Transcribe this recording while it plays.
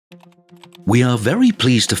We are very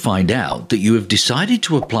pleased to find out that you have decided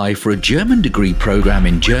to apply for a German degree program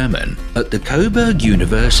in German at the Coburg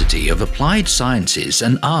University of Applied Sciences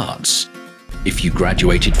and Arts. If you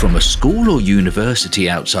graduated from a school or university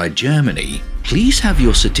outside Germany, please have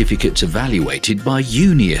your certificates evaluated by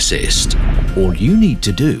UniAssist. All you need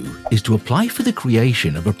to do is to apply for the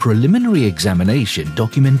creation of a preliminary examination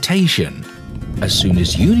documentation. As soon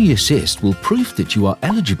as UniAssist will prove that you are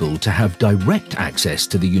eligible to have direct access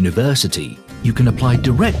to the university, you can apply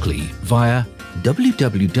directly via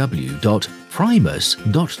www.primus.de.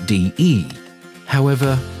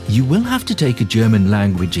 However, you will have to take a German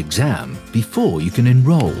language exam before you can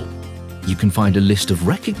enroll. You can find a list of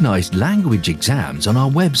recognized language exams on our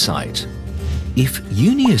website. If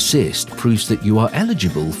UniAssist proves that you are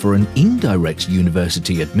eligible for an indirect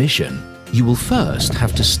university admission, you will first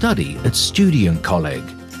have to study at Studienkolleg.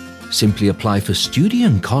 Simply apply for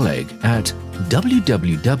Studienkolleg at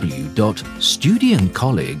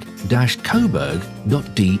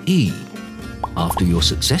www.studienkolleg-coburg.de. After your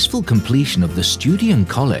successful completion of the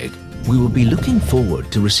Studienkolleg, we will be looking forward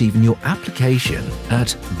to receiving your application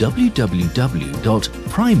at www.primus.de.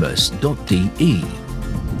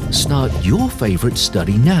 Start your favorite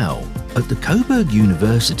study now at the Coburg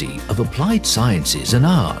University of Applied Sciences and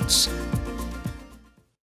Arts.